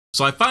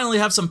So I finally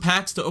have some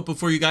packs to open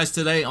for you guys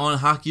today on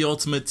Hockey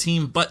Ultimate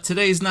Team, but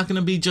today is not going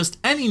to be just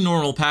any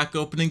normal pack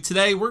opening.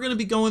 Today we're going to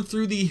be going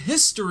through the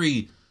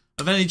history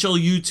of NHL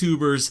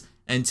YouTubers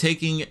and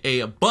taking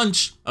a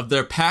bunch of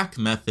their pack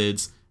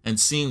methods and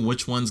seeing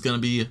which one's going to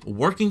be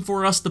working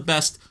for us the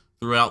best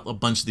throughout a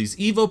bunch of these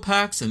Evo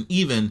packs and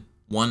even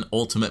one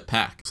Ultimate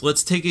pack. So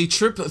let's take a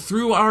trip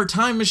through our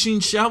time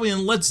machine, shall we?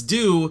 And let's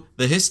do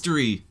the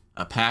history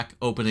of pack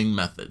opening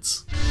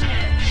methods.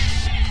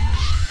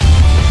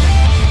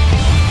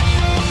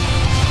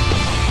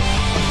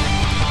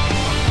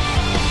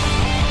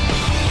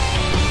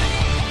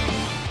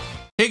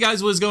 Hey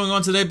guys, what is going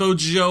on today?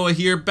 Bojoa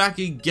here, back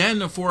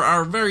again for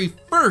our very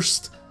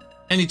first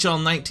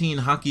NHL 19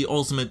 Hockey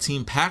Ultimate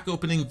Team pack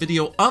opening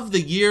video of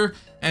the year.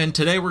 And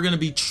today we're going to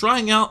be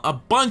trying out a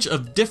bunch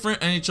of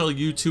different NHL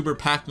YouTuber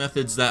pack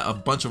methods that a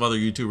bunch of other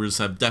YouTubers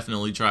have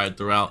definitely tried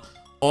throughout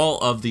all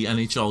of the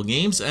NHL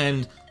games.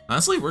 And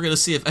honestly, we're going to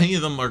see if any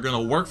of them are going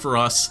to work for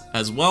us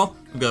as well.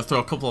 I'm going to throw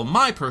a couple of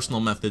my personal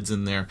methods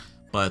in there.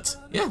 But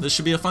yeah, this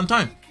should be a fun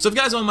time. So if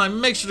you guys don't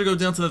mind, make sure to go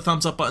down to the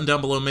thumbs up button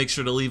down below. Make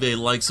sure to leave a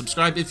like,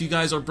 subscribe if you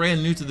guys are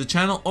brand new to the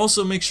channel.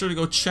 Also, make sure to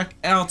go check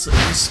out the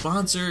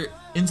sponsor,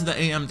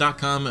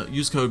 intotheam.com.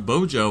 Use code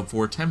BOJO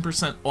for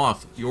 10%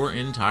 off your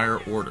entire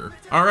order.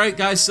 Alright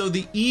guys, so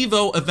the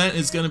Evo event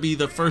is going to be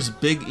the first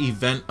big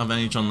event of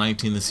NHL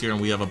 19 this year,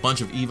 and we have a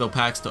bunch of Evo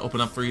packs to open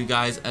up for you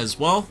guys as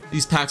well.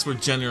 These packs were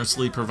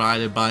generously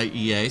provided by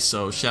EA,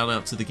 so shout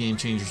out to the Game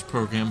Changers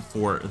program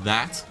for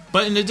that.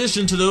 But in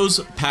addition to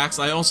those packs,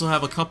 I also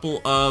have a couple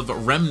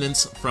of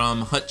remnants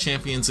from HUT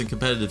Champions and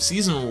Competitive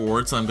Season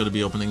Rewards I'm going to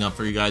be opening up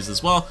for you guys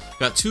as well.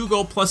 Got 2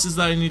 gold pluses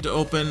that I need to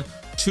open,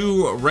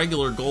 2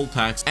 regular gold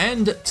packs,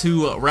 and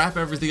to wrap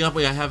everything up,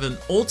 I have an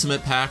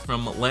ultimate pack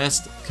from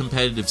last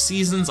competitive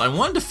seasons. I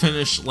wanted to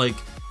finish like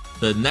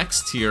the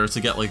next tier to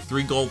get like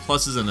 3 gold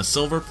pluses and a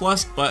silver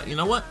plus, but you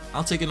know what?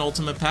 I'll take an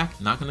ultimate pack,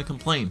 not gonna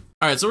complain.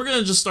 Alright, so we're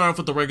gonna just start off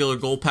with the regular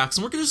gold packs,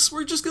 and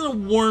we're just gonna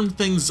warm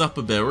things up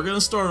a bit. We're gonna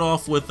start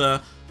off with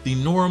the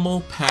normal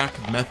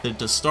pack method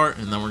to start,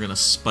 and then we're gonna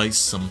spice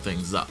some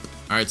things up.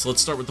 Alright, so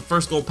let's start with the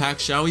first gold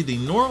pack, shall we? The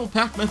normal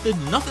pack method,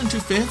 nothing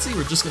too fancy.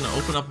 We're just gonna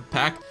open up a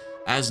pack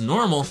as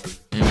normal,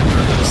 and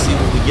we're gonna see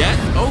what we get.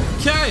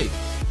 Okay!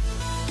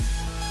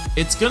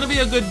 It's gonna be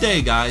a good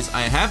day, guys.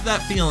 I have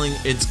that feeling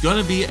it's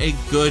gonna be a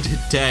good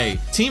day.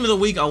 Team of the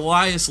week,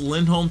 Elias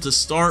Lindholm to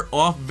start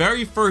off.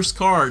 Very first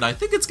card. I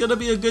think it's gonna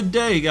be a good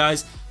day,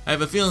 guys. I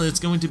have a feeling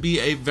it's going to be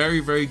a very,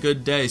 very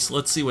good day. So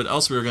let's see what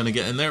else we're gonna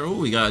get in there. Oh,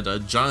 we got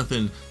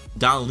Jonathan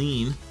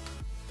Dahlin,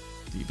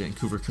 the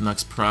Vancouver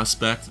Canucks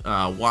prospect.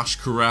 Wash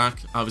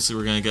Kurak. Obviously,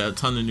 we're gonna get a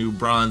ton of new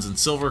bronze and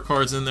silver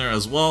cards in there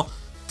as well.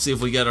 See if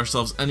we get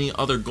ourselves any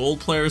other gold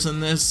players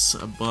in this,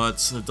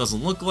 but it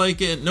doesn't look like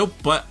it. Nope,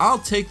 but I'll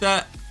take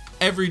that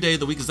every day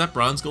of the week. Is that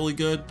bronze goalie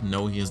good?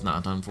 No, he is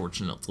not,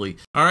 unfortunately.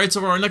 Alright,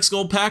 so for our next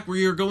gold pack,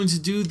 we are going to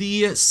do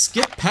the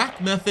skip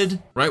pack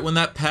method. Right when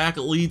that pack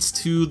leads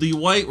to the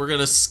white, we're going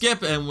to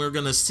skip and we're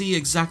going to see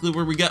exactly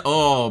where we get.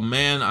 Oh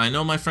man, I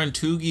know my friend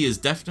Tugi is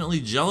definitely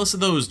jealous of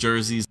those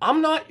jerseys.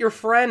 I'm not your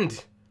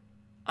friend.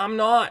 I'm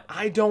not.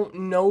 I don't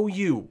know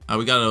you.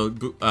 We got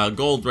a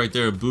gold right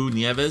there, Boo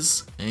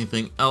Nieves.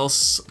 Anything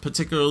else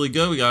particularly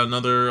good? We got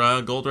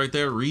another gold right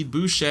there, Reed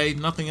Boucher.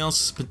 Nothing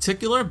else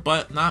particular,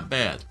 but not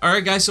bad.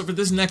 Alright guys, so for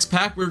this next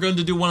pack, we're going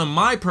to do one of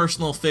my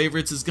personal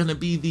favorites. It's going to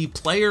be the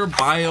player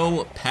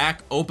bio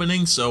pack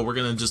opening. So we're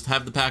going to just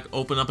have the pack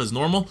open up as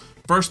normal.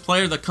 First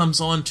player that comes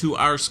on to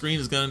our screen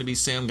is going to be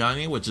Sam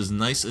Gagner, which is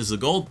nice as a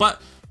gold,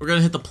 but we're going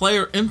to hit the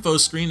player info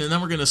screen, and then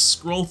we're going to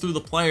scroll through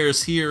the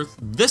players here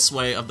this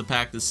way of the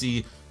pack to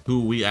see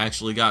who we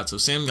actually got. So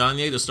Sam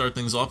Gagner, to start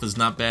things off, is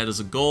not bad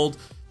as a gold.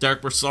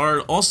 Derek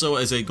Brassard, also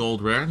as a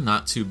gold rare,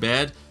 not too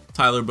bad.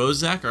 Tyler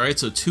Bozak, all right,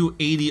 so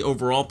 280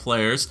 overall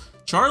players.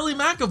 Charlie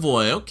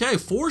McAvoy, okay,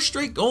 4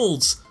 straight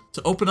golds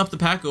to open up the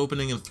pack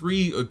opening and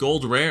 3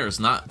 gold rares,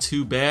 not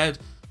too bad.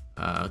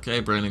 Okay,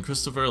 Brandon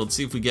Christopher. Let's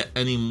see if we get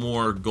any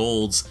more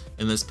golds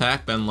in this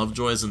pack. Ben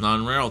Lovejoy as a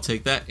non-rare. I'll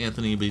take that.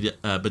 Anthony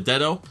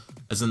Bedetto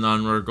as a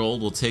non-rare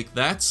gold. We'll take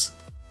that.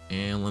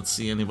 And let's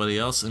see anybody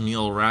else.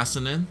 Emil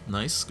Rassinen.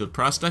 Nice. Good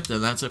prospect.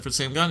 And that's it for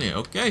Sam Gagner.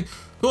 Okay,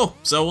 cool.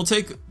 So we'll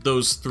take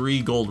those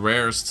 3 gold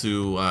rares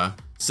to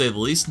say the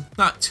least.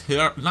 Not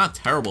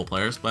terrible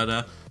players, but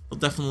they'll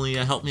definitely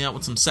help me out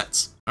with some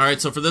sets.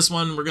 Alright, so for this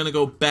one, we're going to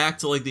go back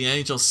to like the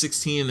NHL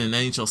 16 and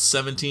NHL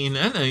 17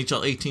 and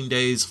NHL 18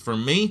 days for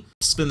me.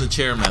 Spin the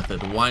chair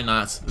method. Why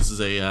not? This is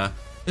a,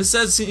 this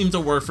has seemed to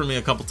work for me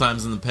a couple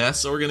times in the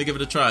past, so we're going to give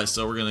it a try.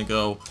 So we're going to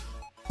go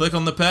click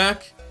on the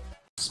pack,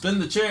 spin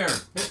the chair,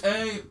 hit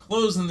A,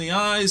 closing the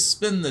eyes,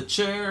 spin the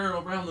chair,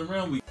 around and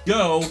around we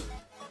go.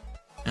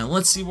 And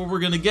let's see what we're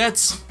going to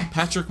get.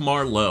 Patrick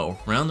Marleau.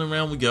 Round and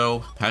round we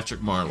go. Patrick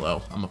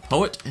Marleau. I'm a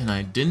poet and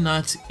I did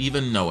not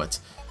even know it.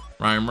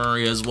 Ryan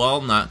Murray as well,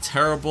 not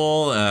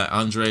terrible.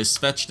 Andrei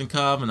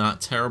Svechnikov,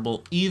 not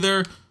terrible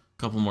either. A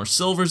couple more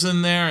silvers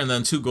in there, and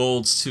then 2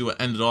 golds to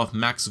end it off.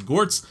 Max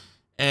Gortz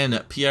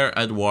and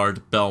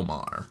Pierre-Edouard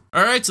Bellemare.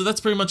 Alright, so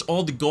that's pretty much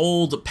all the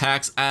gold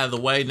packs out of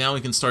the way. Now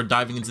we can start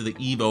diving into the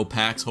Evo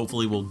packs.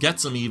 Hopefully we'll get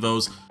some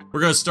Evos. We're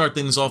going to start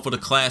things off with a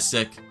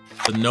classic,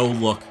 the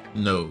no-look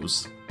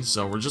nose.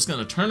 So we're just going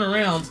to turn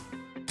around,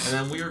 and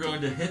then we are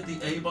going to hit the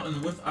A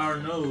button with our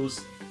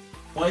nose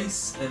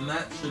twice, and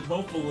that should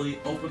hopefully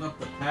open up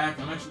the pack.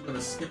 I'm actually going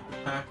to skip the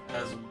pack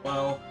as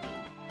well,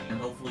 and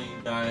hopefully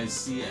you guys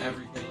see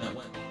everything that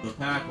went into the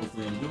pack.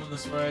 Hopefully I'm doing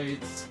this right.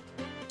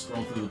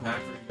 Scroll through the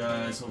pack for you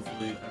guys.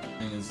 Hopefully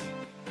everything is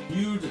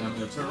viewed. And I'm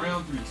going to turn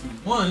around, 3, 2,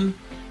 1.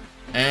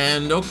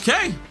 And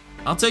okay,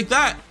 I'll take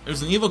that.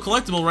 There's an Evo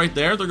collectible right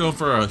there. They're going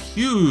for a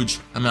huge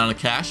amount of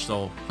cash,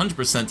 so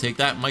 100% take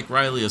that. Mike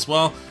Riley as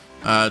well.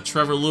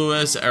 Trevor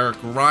Lewis, Eric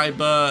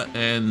Ryba,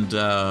 and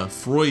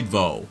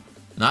Freudvo.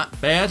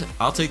 Not bad.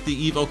 I'll take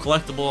the Evo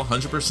collectible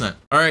 100%.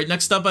 All right,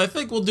 next up, I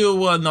think we'll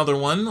do another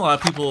one. A lot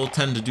of people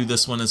tend to do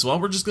this one as well.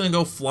 We're just going to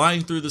go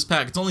flying through this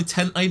pack. It's only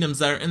 10 items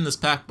that are in this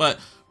pack, but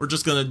we're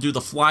just going to do the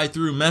fly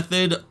through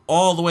method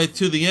all the way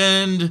to the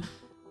end.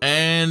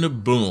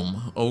 And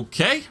boom.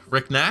 Okay,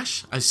 Rick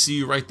Nash, I see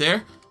you right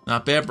there.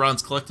 Not bad.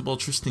 Bronze collectible.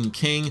 Tristan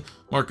King.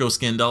 Marco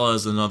Scandella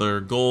is another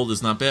gold.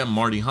 Is not bad.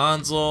 Marty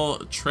Hansel.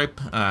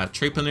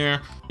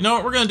 Trepanier. You know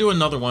what? We're going to do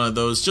another one of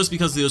those just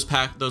because those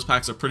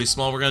packs are pretty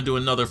small. We're going to do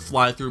another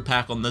fly-through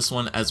pack on this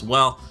one as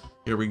well.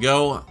 Here we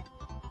go.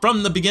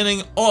 From the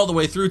beginning all the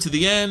way through to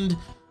the end.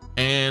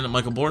 And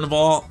Michael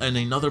Bourneval and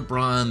another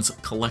bronze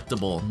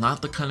collectible.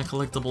 Not the kind of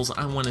collectibles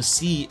I want to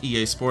see,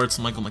 EA Sports.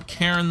 Michael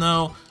McCarron,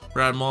 though.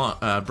 Brad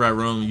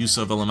Rome,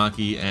 Yusuf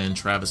Elamaki, and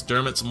Travis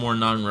Dermott. Some more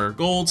non-rare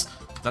golds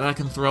that I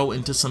can throw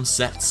into some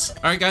sets.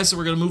 Alright guys, so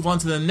we're going to move on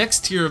to the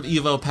next tier of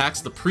Evo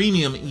packs, the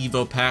Premium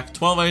Evo pack.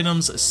 12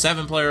 items,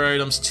 7 player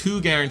items,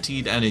 2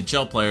 guaranteed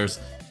NHL players,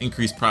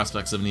 increased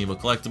prospects of an Evo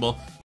collectible.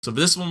 So for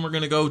this one, we're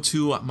going to go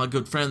to my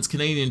good friends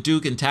Canadian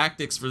Duke and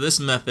Tactics. For this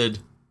method,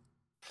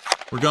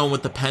 we're going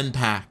with the pen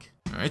pack.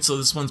 Alright, so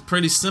this one's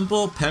pretty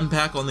simple. Pen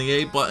pack on the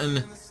A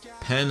button,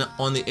 pen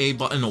on the A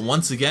button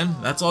once again.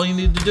 That's all you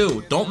need to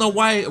do. Don't know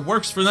why it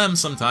works for them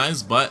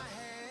sometimes, but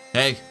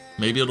hey,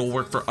 maybe it'll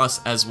work for us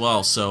as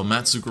well. So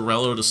Matt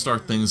Zuccarello to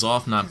start things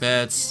off, not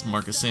bad.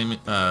 Marcus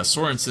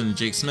Sorensen,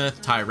 Jake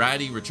Smith, Ty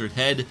Ratty, Richard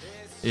Head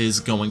is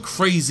going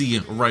crazy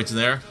right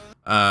there.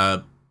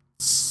 Yeah,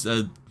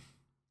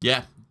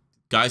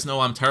 guys know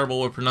I'm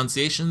terrible with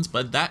pronunciations,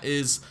 but that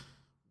is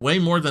way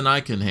more than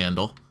I can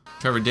handle.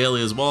 Trevor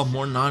Daly as well,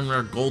 more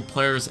non-rare gold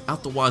players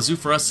out the wazoo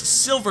for us.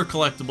 Silver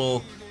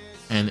collectible,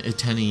 and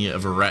Eteni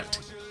Verrett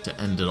to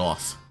end it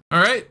off.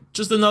 Alright,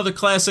 just another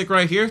classic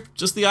right here.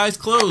 Just the eyes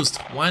closed.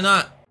 Why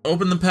not?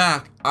 Open the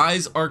pack.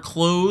 Eyes are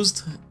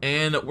closed,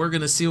 and we're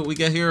going to see what we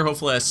get here.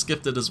 Hopefully I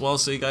skipped it as well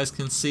so you guys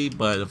can see,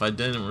 but if I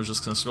didn't, we're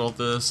just going to scroll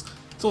through this.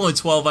 It's only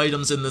 12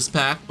 items in this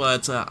pack,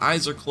 but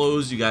eyes are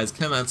closed. You guys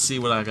cannot see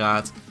what I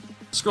got.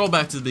 Scroll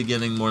back to the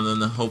beginning more than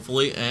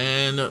hopefully,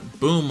 and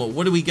boom,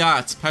 what do we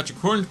got? Patrick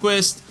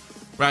Hornquist,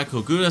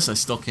 Radko Gudas, I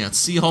still can't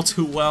see all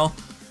too well.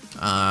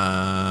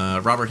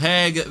 Robert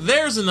Hagg,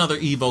 there's another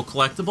Evo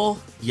collectible.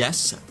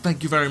 Yes,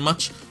 thank you very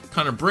much.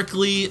 Connor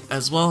Brickley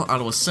as well,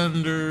 Ottawa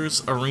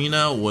Senators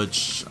Arena,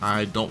 which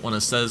I don't want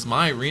to say is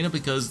my arena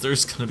because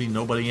there's going to be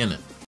nobody in it.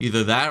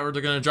 Either that or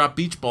they're going to drop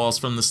beach balls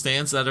from the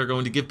stands that are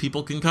going to give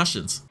people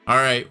concussions.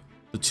 Alright,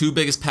 the two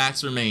biggest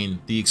packs remain,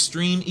 the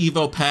Extreme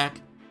Evo pack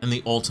and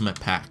the Ultimate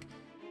pack.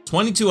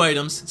 22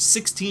 items,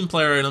 16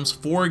 player items,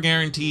 4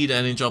 guaranteed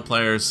NHL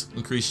players,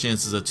 increased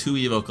chances of 2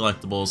 Evo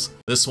collectibles.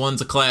 This one's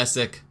a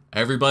classic.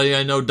 Everybody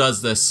I know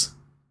does this.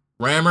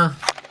 Rammer,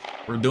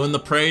 we're doing the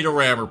Pray to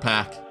Rammer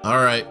pack.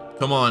 Alright,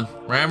 come on.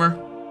 Rammer,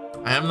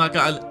 I have not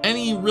gotten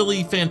any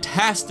really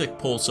fantastic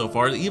pulls so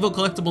far. The Evo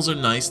collectibles are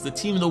nice. The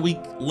Team of the Week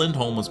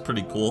Lindholm was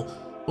pretty cool.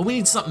 But we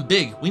need something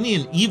big. We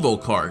need an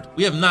Evo card.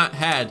 We have not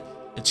had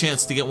a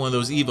chance to get one of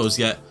those Evos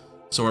yet.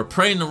 So we're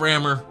praying to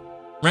Rammer.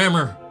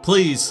 Rammer,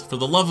 please, for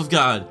the love of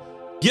God,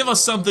 give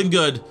us something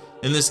good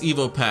in this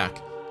Evo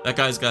pack. That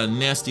guy's got a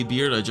nasty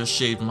beard. I just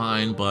shaved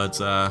mine, but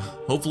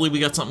hopefully we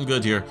got something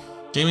good here.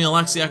 Jamie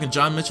Alexiak and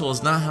John Mitchell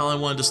is not how I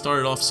wanted to start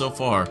it off so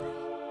far.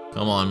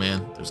 Come on,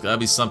 man. There's got to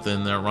be something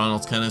in there.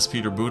 Ronald Kennis,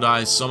 Peter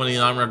Budaj, so many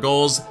non-rare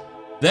goals.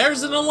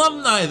 There's an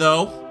alumni,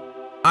 though.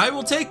 I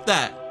will take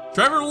that.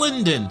 Trevor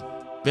Linden,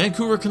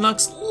 Vancouver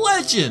Canucks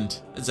legend,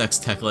 as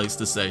X-Tech likes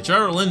to say.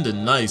 Trevor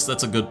Linden, nice.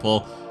 That's a good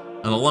pull.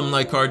 An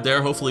alumni card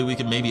there. Hopefully we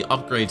can maybe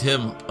upgrade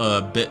him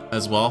a bit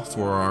as well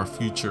for our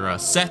future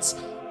sets.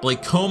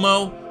 Blake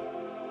Como,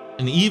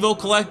 an Evo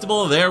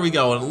collectible. There we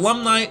go. An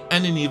alumni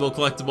and an Evo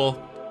collectible.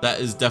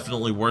 That is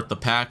definitely worth the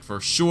pack for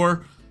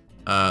sure.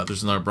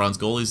 There's another bronze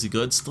goalie. Is he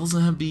good? Still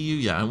doesn't have BU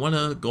yet. I want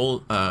a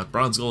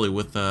bronze goalie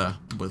with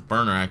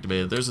burner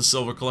activated. There's a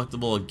silver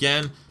collectible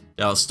again.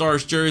 Dallas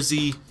Stars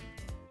jersey.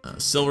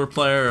 Silver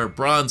player,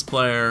 bronze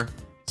player,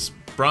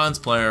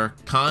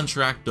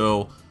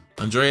 contracto.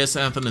 Andreas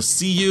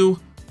Athanasiou,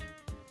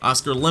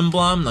 Oscar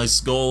Lindblom,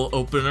 nice goal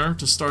opener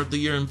to start the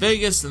year in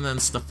Vegas, and then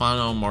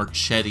Stefano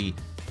Marchetti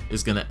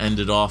is going to end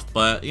it off.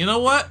 But you know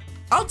what?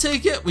 I'll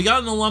take it. We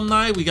got an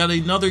alumni. We got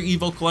another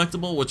Evo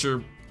collectible, which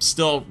are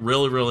still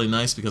really, really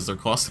nice because they're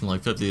costing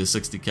like 50 to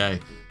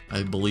 60k,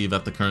 I believe,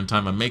 at the current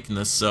time I'm making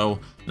this, so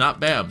not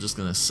bad. I'm just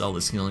gonna sell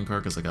this healing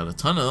card because I got a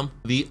ton of them.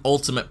 The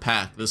Ultimate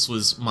Pack. This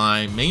was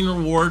my main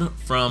reward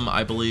from,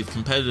 I believe,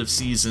 competitive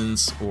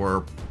seasons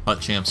or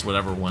Hut Champs,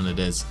 whatever one it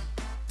is.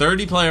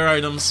 30 player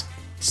items,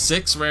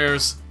 6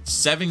 rares,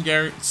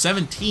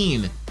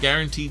 17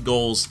 guaranteed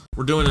goals.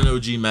 We're doing an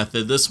OG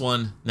method. This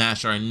one,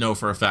 Nasher, I know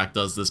for a fact,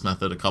 does this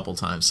method a couple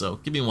times, so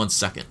give me 1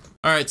 second.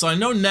 All right, so I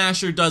know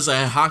Nasher does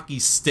a hockey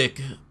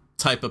stick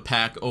type of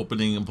pack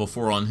opening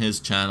before on his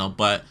channel,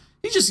 but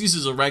he just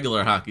uses a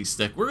regular hockey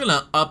stick. We're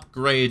gonna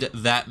upgrade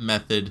that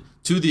method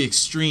to the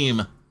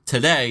extreme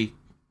today.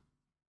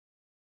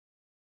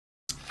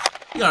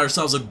 We got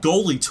ourselves a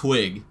goalie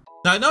twig.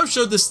 Now, I know I've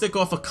showed this stick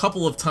off a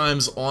couple of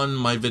times on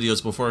my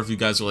videos before if you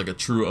guys are like a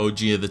true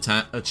OG of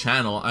the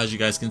channel. As you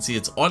guys can see,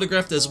 it's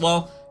autographed as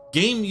well.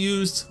 Game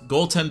used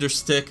goaltender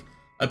stick,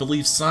 I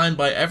believe signed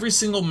by every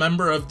single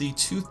member of the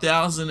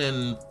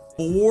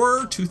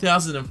 2004,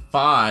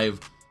 2005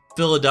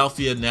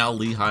 Philadelphia, now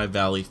Lehigh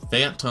Valley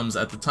Phantoms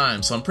at the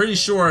time. So I'm pretty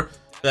sure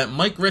that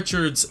Mike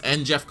Richards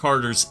and Jeff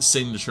Carter's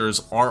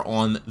signatures are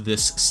on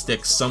this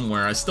stick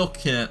somewhere. I still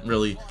can't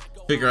really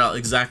figure out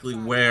exactly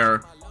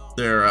where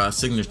their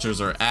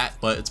signatures are at,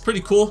 but it's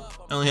pretty cool.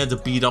 I only had to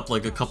beat up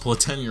like a couple of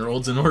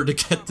 10-year-olds in order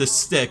to get this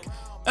stick.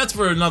 That's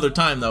for another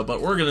time though,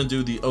 but we're gonna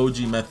do the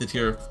OG method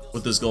here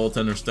with this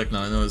goaltender stick.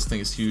 Now I know this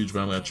thing is huge, but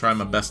I'm gonna try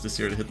my best this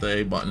year to hit the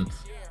A button.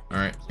 All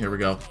right, here we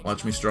go.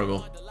 Watch me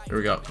struggle. Here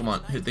we go. Come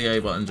on, hit the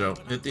A button, Joe.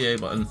 Hit the A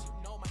button.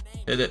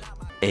 Hit it.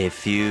 A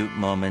few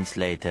moments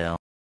later.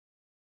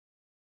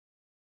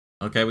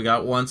 Okay, we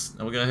got it once.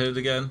 Now we gotta hit it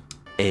again.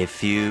 A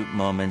few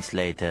moments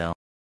later.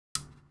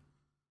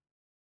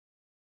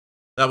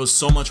 That was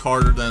so much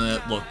harder than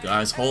it looked,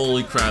 guys.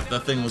 Holy crap,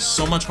 that thing was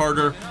so much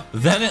harder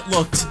than it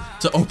looked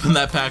to open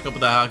that pack up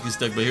with a hockey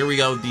stick. But here we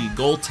go, the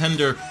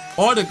goaltender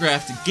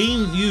autographed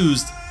game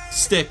used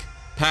stick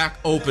pack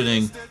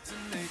opening.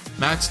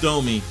 Max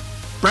Domi.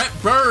 Brett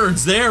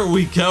Burns, there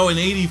we go, an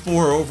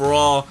 84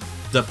 overall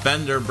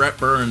defender. Brett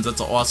Burns, that's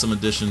an awesome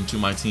addition to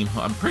my team.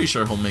 I'm pretty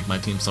sure he'll make my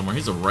team somewhere.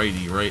 He's a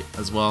righty, right,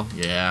 as well?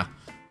 Yeah.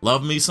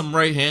 Love me some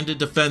right-handed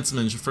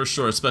defensemen for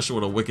sure, especially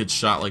with a wicked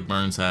shot like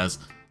Burns has.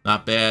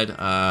 Not bad.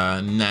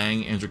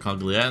 Nang, Andrew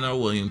Cogliano,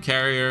 William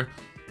Carrier,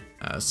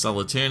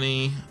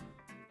 Salatini,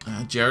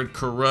 Jared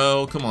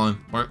Carreau, come on,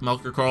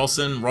 Melker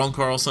Carlson, Ron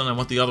Carlson, I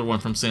want the other one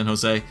from San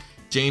Jose,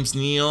 James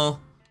Neal,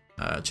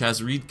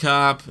 Chaz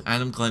Reedcop,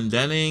 Adam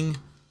Glendenning.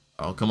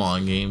 Oh, come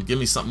on, game. Give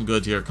me something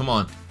good here. Come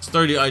on. There's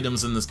 30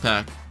 items in this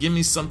pack. Give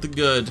me something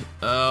good.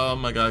 Oh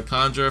my god.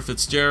 Condra,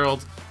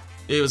 Fitzgerald,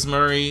 Davis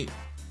Murray,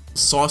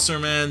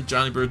 Saucerman,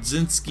 Johnny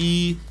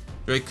Brodzinski,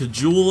 Drake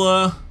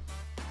Kajula,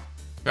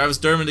 Travis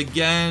Dermott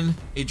again,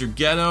 Adrian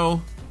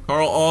Ghetto,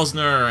 Carl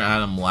Osner,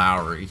 Adam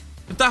Lowry.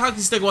 If that hockey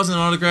stick wasn't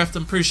autographed,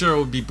 I'm pretty sure it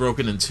would be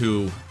broken in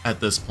 2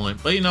 at this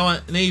point. But you know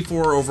what? An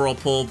 84 overall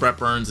pull. Brett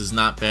Burns is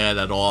not bad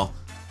at all.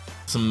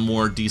 Some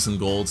more decent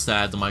golds to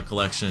add to my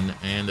collection.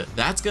 And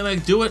that's going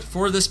to do it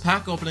for this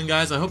pack opening,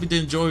 guys. I hope you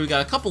did enjoy. We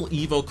got a couple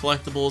Evo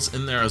collectibles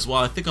in there as well.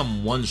 I think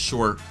I'm 1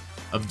 short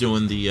of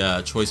doing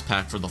the choice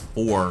pack for the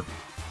 4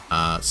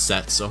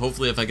 set, so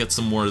hopefully if I get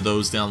some more of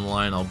those down the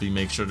line, I'll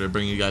make sure to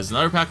bring you guys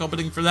another pack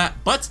opening for that.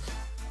 But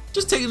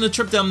just taking a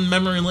trip down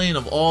memory lane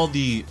of all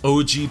the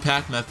OG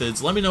pack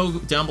methods. Let me know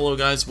down below,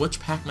 guys,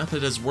 which pack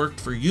method has worked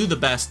for you the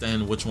best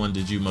and which one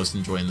did you most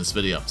enjoy in this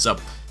video. So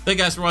thank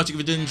you guys for watching. If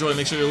you did enjoy,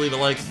 make sure to leave a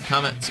like,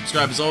 comment,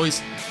 subscribe as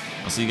always.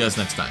 I'll see you guys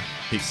next time.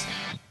 Peace.